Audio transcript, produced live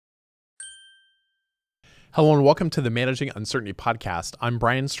Hello and welcome to the Managing Uncertainty podcast. I'm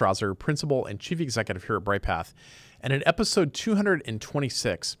Bryan Strawser, Principal and Chief Executive here at Bryghtpath. And in episode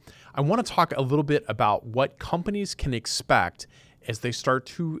 226, I want to talk a little bit about what companies can expect as they start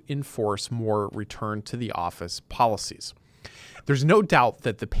to enforce more return to the office policies. There's no doubt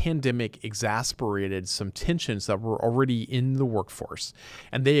that the pandemic exacerbated some tensions that were already in the workforce,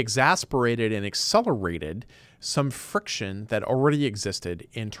 and they exacerbated and accelerated some friction that already existed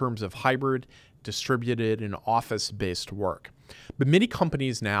in terms of hybrid, distributed, and office-based work. But many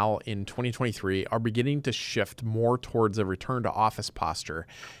companies now in 2023 are beginning to shift more towards a return to office posture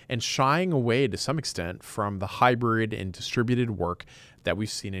and shying away to some extent from the hybrid and distributed work that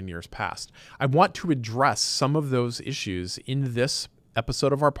we've seen in years past. I want to address some of those issues in this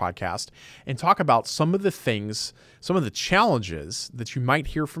episode of our podcast and talk about some of the things, some of the challenges that you might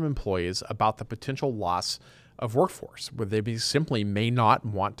hear from employees about the potential loss of workforce, where they simply may not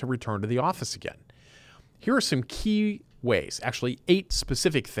want to return to the office again. Here are some key ways, actually 8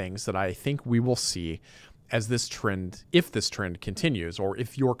 specific things that I think we will see as this trend, if this trend continues, or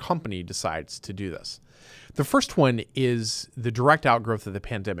if your company decides to do this. The first one is the direct outgrowth of the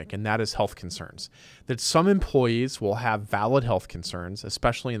pandemic, and that is health concerns. That some employees will have valid health concerns,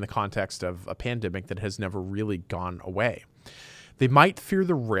 especially in the context of a pandemic that has never really gone away. They might fear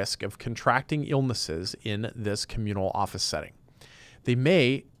the risk of contracting illnesses in this communal office setting. They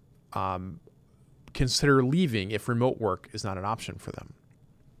may consider leaving if remote work is not an option for them.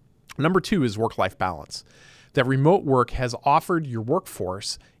 Number 2 is work-life balance. That remote work has offered your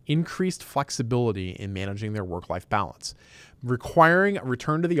workforce increased flexibility in managing their work-life balance. Requiring a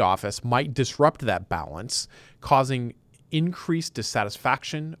return to the office might disrupt that balance, causing increased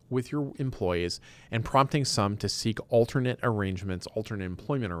dissatisfaction with your employees and prompting some to seek alternate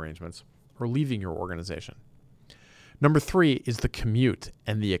employment arrangements, or leaving your organization. Number 3 is the commute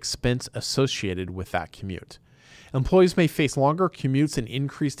and the expense associated with that commute. Employees may face longer commutes and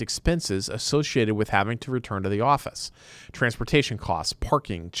increased expenses associated with having to return to the office. Transportation costs,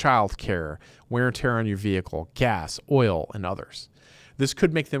 parking, childcare, wear and tear on your vehicle, gas, oil, and others. This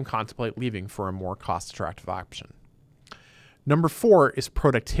could make them contemplate leaving for a more cost-attractive option. Number 4 is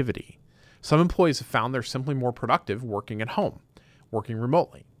productivity. Some employees have found they're simply more productive working at home, working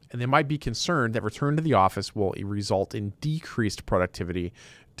remotely, and they might be concerned that return to the office will result in decreased productivity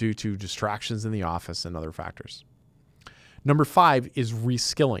due to distractions in the office and other factors. Number 5 is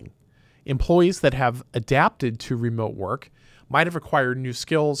reskilling. Employees that have adapted to remote work might have acquired new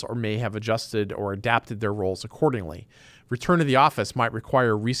skills or may have adjusted or adapted their roles accordingly. Return to the office might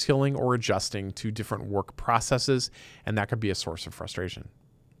require reskilling or adjusting to different work processes, and that could be a source of frustration.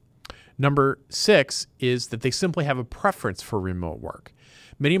 Number 6 is that they simply have a preference for remote work.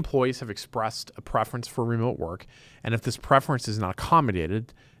 Many employees have expressed a preference for remote work, and if this preference is not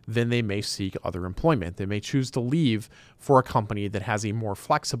accommodated, then they may seek other employment. They may choose to leave for a company that has a more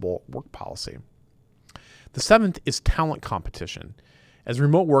flexible work policy. The 7th is talent competition. As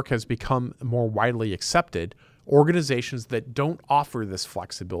remote work has become more widely accepted, organizations that don't offer this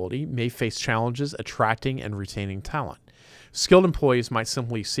flexibility may face challenges attracting and retaining talent. Skilled employees might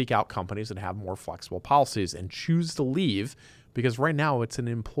simply seek out companies that have more flexible policies and choose to leave because right now it's an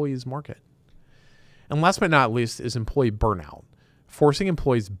employee's market. And last but not least is employee burnout. Forcing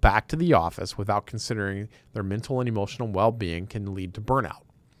employees back to the office without considering their mental and emotional well-being can lead to burnout.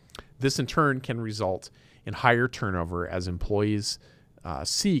 This in turn can result in higher turnover as employees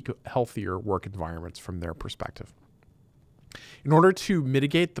seek healthier work environments from their perspective. In order to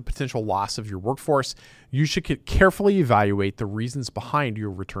mitigate the potential loss of your workforce, you should carefully evaluate the reasons behind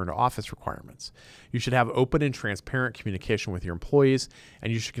your return to office requirements. You should have open and transparent communication with your employees,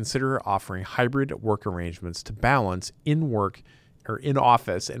 and you should consider offering hybrid work arrangements to balance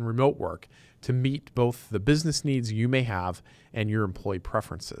in-office and remote work to meet both the business needs you may have and your employee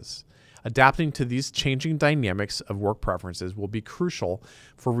preferences. Adapting to these changing dynamics of work preferences will be crucial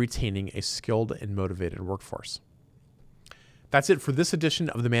for retaining a skilled and motivated workforce. That's it for this edition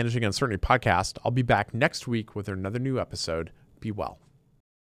of the Managing Uncertainty podcast. I'll be back next week with another new episode. Be well.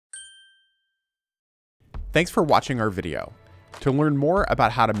 Thanks for watching our video. To learn more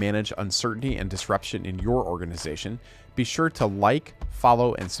about how to manage uncertainty and disruption in your organization, be sure to like,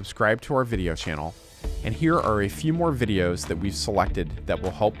 follow, and subscribe to our video channel. And here are a few more videos that we've selected that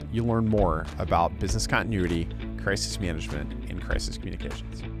will help you learn more about business continuity, crisis management, and crisis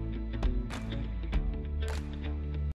communications.